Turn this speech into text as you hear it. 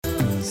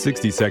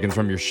60 seconds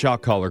from your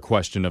shock collar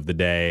question of the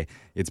day.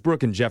 It's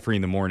Brooke and Jeffrey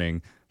in the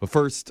morning. But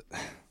first,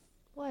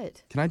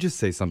 What? can I just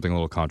say something a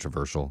little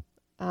controversial?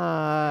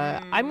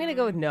 I'm going to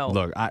go with no.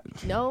 Look,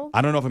 No?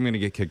 I don't know if I'm going to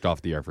get kicked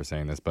off the air for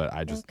saying this, but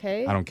I don't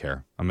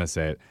care. I'm going to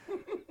say it.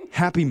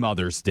 Happy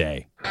Mother's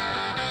Day.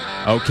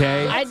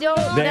 Okay? I don't.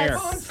 There.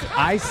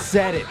 I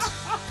said it.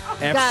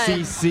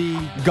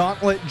 FCC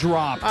gauntlet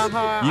dropped. You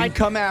can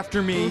come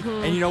after me,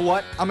 and you know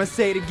what? I'm going to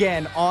say it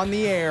again on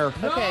the air.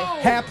 Okay.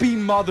 Happy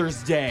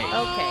Mother's Day.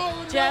 Okay.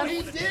 Jeff,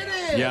 He did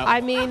it. Yeah. I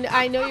mean,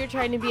 I know you're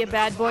trying to be a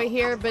bad boy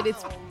here, but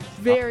it's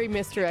very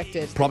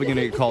misdirected. Probably going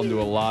to get called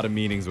into a lot of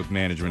meetings with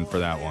management for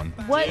that one.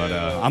 What? But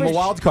I'm a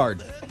wild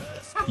card.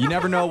 You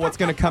never know what's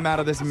going to come out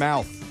of this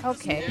mouth.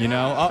 Okay. You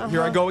know? Oh,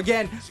 here I go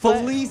again.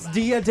 Feliz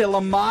Dia de la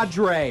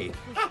Madre.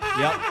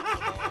 Yep.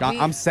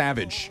 I'm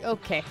savage.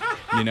 Okay.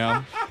 You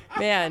know?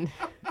 Man,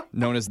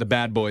 Known as the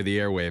bad boy of the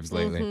airwaves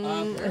lately.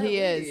 he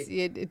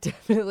is.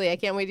 Definitely. I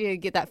can't wait to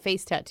get that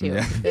face tattoo.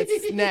 Yeah.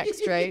 That's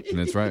next, right? And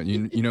that's right.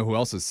 You know who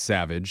else is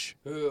savage?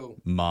 Who?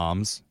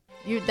 Moms.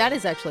 That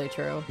is actually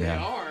true. They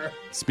are.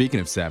 Speaking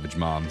of savage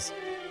moms,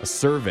 a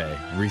survey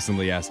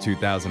recently asked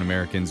 2,000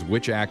 Americans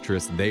which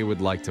actress they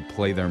would like to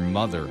play their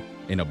mother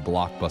in a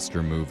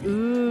blockbuster movie.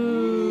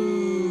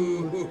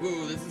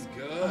 Ooh, this is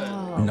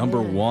good.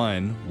 Number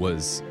one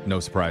was, no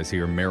surprise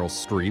here, Meryl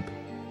Streep.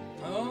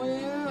 Oh,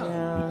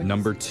 yeah. Yeah.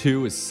 Number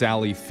two is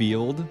Sally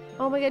Field.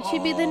 Oh my God,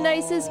 she'd be the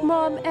nicest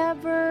mom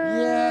ever.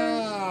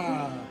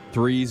 Yeah.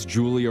 Three's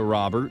Julia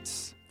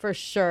Roberts. For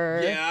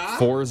sure. Yeah.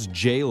 Four's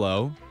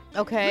J-Lo.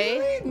 Okay.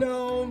 Really?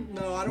 No,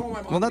 I don't want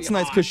my mom Well, to that's be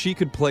nice hot. because she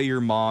could play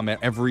your mom at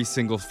every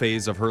single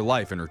phase of her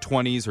life, in her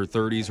 20s, her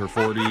 30s, her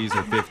 40s,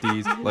 her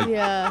 50s. Like,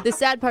 Yeah. The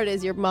sad part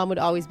is your mom would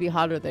always be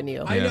hotter than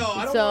you. I know. I don't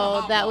want a So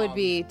hot that mom. would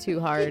be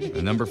too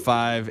hard. Number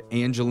five,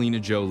 Angelina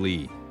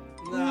Jolie.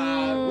 Nah,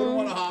 I wouldn't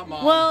want a hot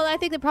mom. Well, I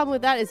think the problem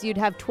with that is you'd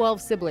have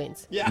 12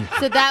 siblings. Yeah.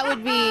 So that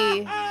would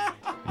be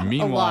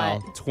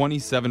Meanwhile, lot.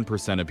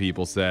 27% of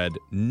people said,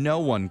 no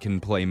one can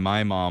play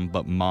my mom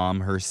but mom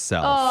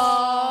herself.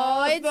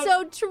 Oh, it's the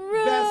so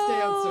true. best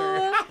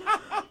answer.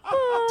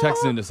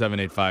 Text into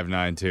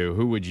 78592.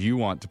 Who would you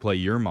want to play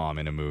your mom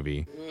in a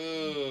movie?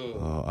 Ooh.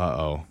 Oh,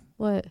 uh-oh.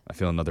 What? I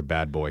feel another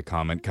bad boy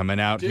comment coming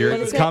out. Dude, Here what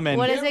it's is it? coming.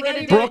 What is it Get going to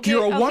ready. do? Brooke,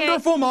 you're a Okay.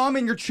 wonderful mom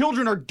and your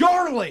children are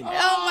darling. Oh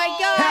my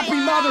God. Happy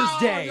Mother's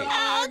Day.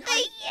 Oh,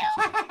 thank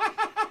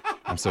you.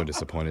 I'm so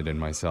disappointed in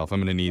myself. I'm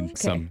going to need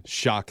some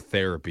shock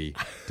therapy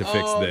to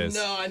fix this.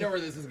 No, I know where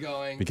this is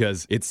going.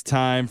 Because it's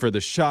time for the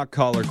shock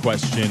collar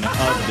question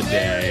of the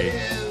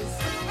day.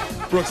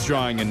 Brooke's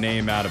drawing a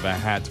name out of a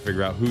hat to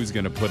figure out who's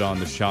going to put on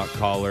the shock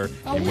collar.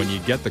 And when you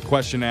get the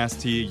question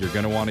asked to you, you're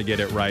going to want to get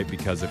it right,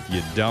 because if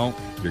you don't,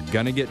 you're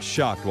going to get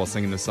shocked while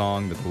singing the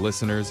song that the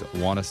listeners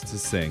want us to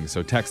sing.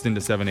 So text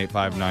into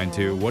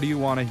 78592. What do you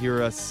want to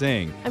hear us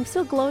sing? I'm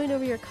still glowing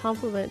over your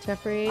compliment,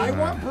 Jeffrey. I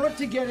want Brooke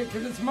to get it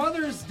because it's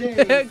Mother's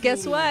Day.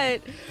 Guess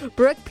what?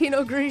 Brooke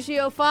Pinot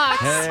Grigio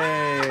Fox.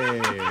 Hey!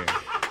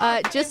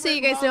 Just so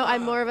you guys know,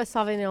 I'm more of a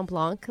Sauvignon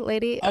Blanc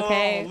lady.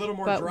 Okay, Oh, a little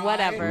more but dry.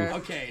 whatever.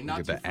 Okay, not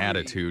Look too at the fruity.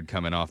 attitude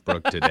coming off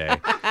Brooke today.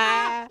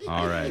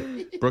 All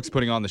right. Brooke's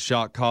putting on the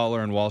shock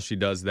collar, and while she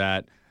does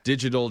that,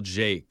 Digital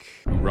Jake,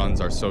 who runs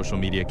our social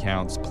media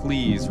accounts,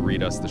 please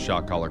read us the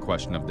shock collar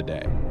question of the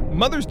day.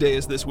 Mother's Day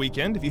is this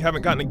weekend. If you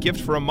haven't gotten a gift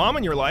for a mom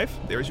in your life,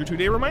 there's your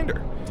 2-day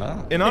reminder.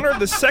 Ah. In honor of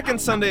the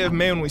second Sunday of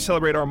May when we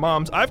celebrate our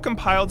moms, I've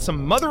compiled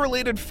some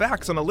mother-related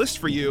facts on a list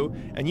for you,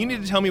 and you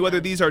need to tell me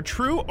whether these are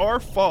true or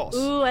false.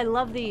 Ooh, I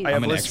love these. I have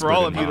I'm an lists for expert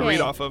all in of you to those. read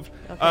Okay. off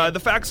of. The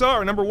facts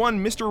are, number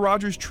one, Mr.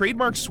 Rogers'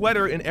 trademark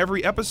sweater in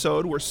every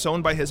episode were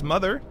sewn by his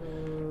mother.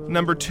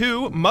 Number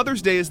two,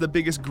 Mother's Day is the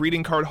biggest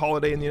greeting card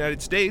holiday in the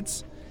United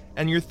States.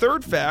 And your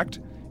third fact,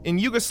 in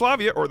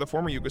Yugoslavia, or the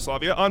former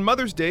Yugoslavia, on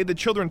Mother's Day, the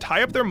children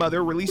tie up their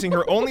mother, releasing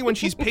her only when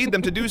she's paid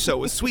them to do so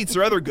with sweets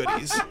or other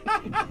goodies.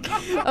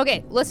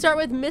 Okay, let's start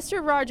with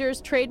Mr.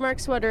 Rogers' trademark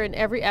sweater in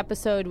every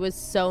episode was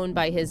sewn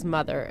by his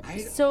mother.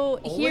 So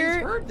Always here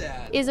heard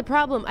that. is a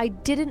problem. I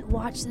didn't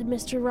watch the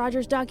Mr.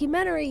 Rogers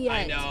documentary yet.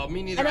 I know,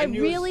 me neither. And I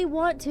knew really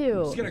want to. I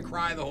was gonna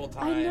cry the whole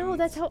time. I know,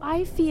 that's how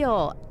I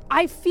feel.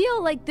 I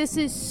feel like this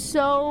is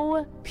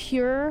so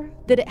pure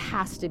that it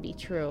has to be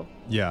true.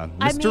 Yeah,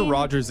 I Mr. mean-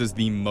 Rogers is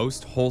the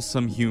most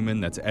wholesome human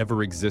that's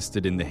ever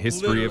existed in the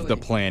history of the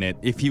Literally. planet.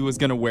 If he was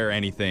going to wear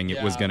anything,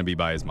 it was Yeah. going to be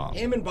by his mom.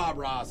 Him and Bob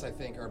Ross, I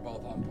think, are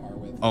both on par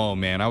with. Oh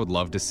man, I would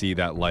love to see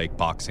that like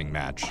boxing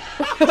match.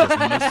 Just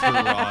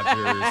Mr.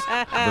 Rogers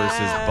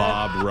versus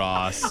Bob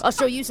Ross. I'll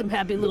show you some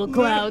happy little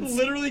clouds.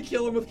 Literally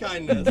kill him with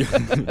kindness.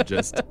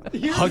 Just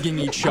hugging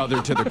each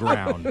other to the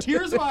ground.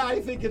 Here's why I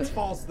think it's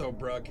false, though,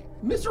 Brooke.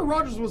 Mr.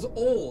 Rogers was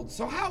old,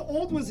 so how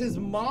old was his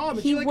mom?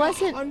 Is He she like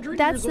wasn't. 100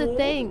 That's years the old?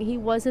 thing. He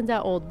wasn't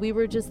that old. We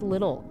were just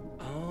little.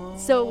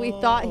 So we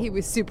thought he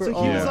was super So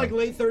old. he was Yeah. like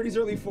late 30s,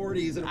 early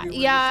 40s. And we were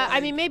Yeah, just I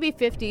like- mean maybe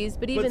 50s,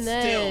 but even still,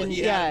 then,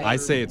 yeah. I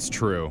say it's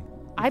true.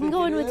 I'm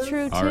going with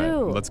true, too. All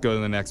right, let's go to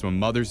the next one.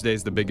 Mother's Day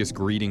is the biggest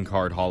greeting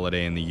card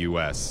holiday in the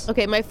U.S.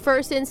 Okay, my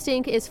first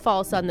instinct is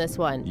false on this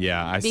one.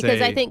 Yeah,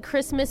 because I think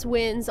Christmas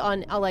wins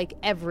on like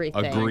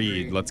everything.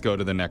 Agreed. Let's go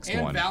to the next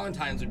And one.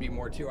 Valentine's would be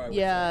more too, I would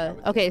Yeah. say.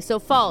 Okay, so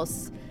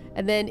false.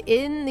 And then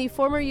in the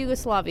former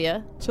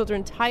Yugoslavia,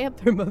 children tie up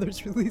their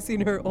mothers, releasing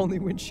her only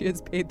when she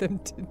has paid them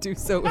to do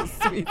so with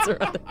sweets or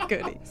other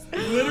goodies.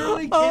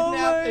 Literally kidnap Oh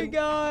my and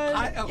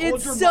god. hold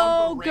It's your so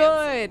mom for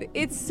ransom. good.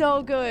 It's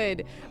so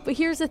good. But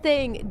here's the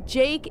thing,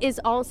 Jake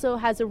also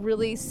has a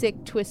really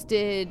sick,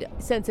 twisted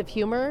sense of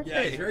humor.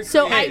 Yeah, he's very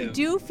So I creative.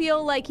 do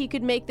feel like he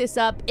could make this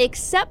up,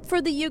 except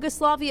for the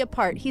Yugoslavia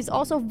part. He's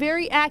also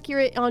very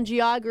accurate on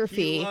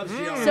geography. He loves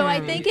geography. So I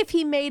think if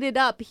he made it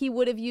up, he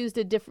would have used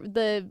a different,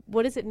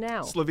 what is it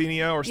now?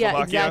 Slovenia or Yeah,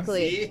 Slovakia.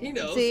 exactly. See? He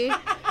knows. See?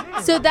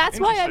 So that's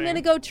why I'm Interesting. going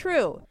to go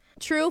true.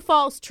 True,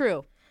 false,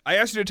 true. I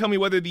asked you to tell me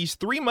whether these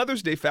 3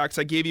 Mother's Day facts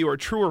I gave you are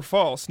true or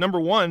false. Number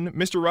 1,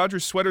 Mr.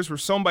 Rogers' sweaters were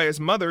sewn by his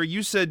mother.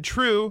 You said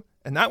true,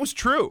 and that was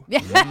true.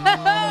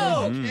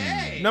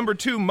 Okay. Number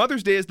 2,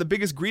 Mother's Day is the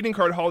biggest greeting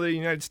card holiday in the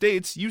United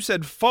States. You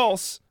said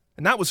false,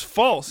 and that was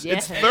false. Yeah.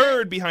 It's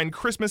 3rd behind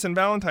Christmas and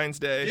Valentine's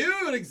Day.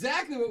 Dude,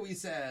 exactly what we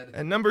said.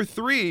 And number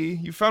 3,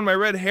 you found my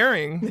red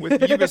herring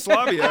with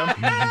Yugoslavia.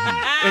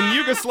 In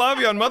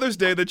Yugoslavia on Mother's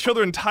Day, the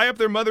children tie up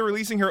their mother,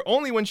 releasing her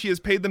only when she has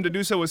paid them to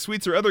do so with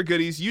sweets or other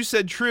goodies. You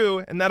said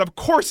true, and that of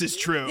course is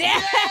true. All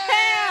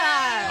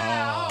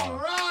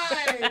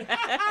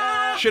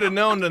right. Should have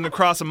known to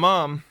cross a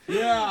mom.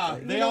 Yeah,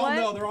 they know all what?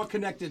 know. They're all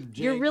connected,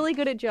 Jake. You're really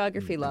good at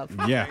geography, love.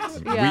 Yeah,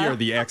 we Yeah. are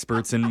the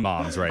experts in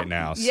moms right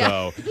now. Yeah.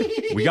 So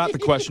we got the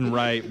question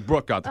right.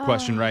 Brooke got the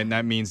question right, and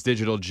that means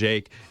Digital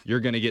Jake, you're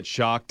going to get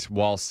shocked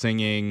while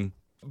singing.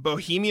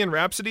 Bohemian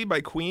Rhapsody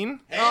by Queen.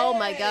 Oh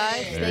my gosh,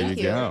 Hey, thank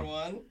you you. go. Good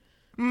one.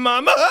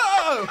 Mama!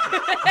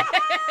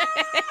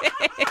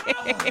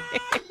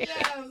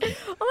 Yes.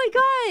 Oh my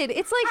god,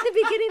 it's like the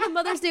beginning of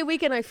Mother's Day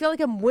weekend. I feel like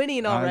I'm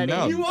winning already.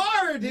 know. You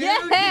are, dude. Yeah.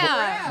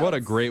 Congrats. What a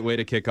great way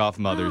to kick off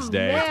Mother's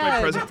Day. man.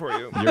 My present for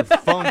you. Your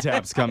phone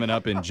tap's coming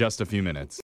up in just a few minutes.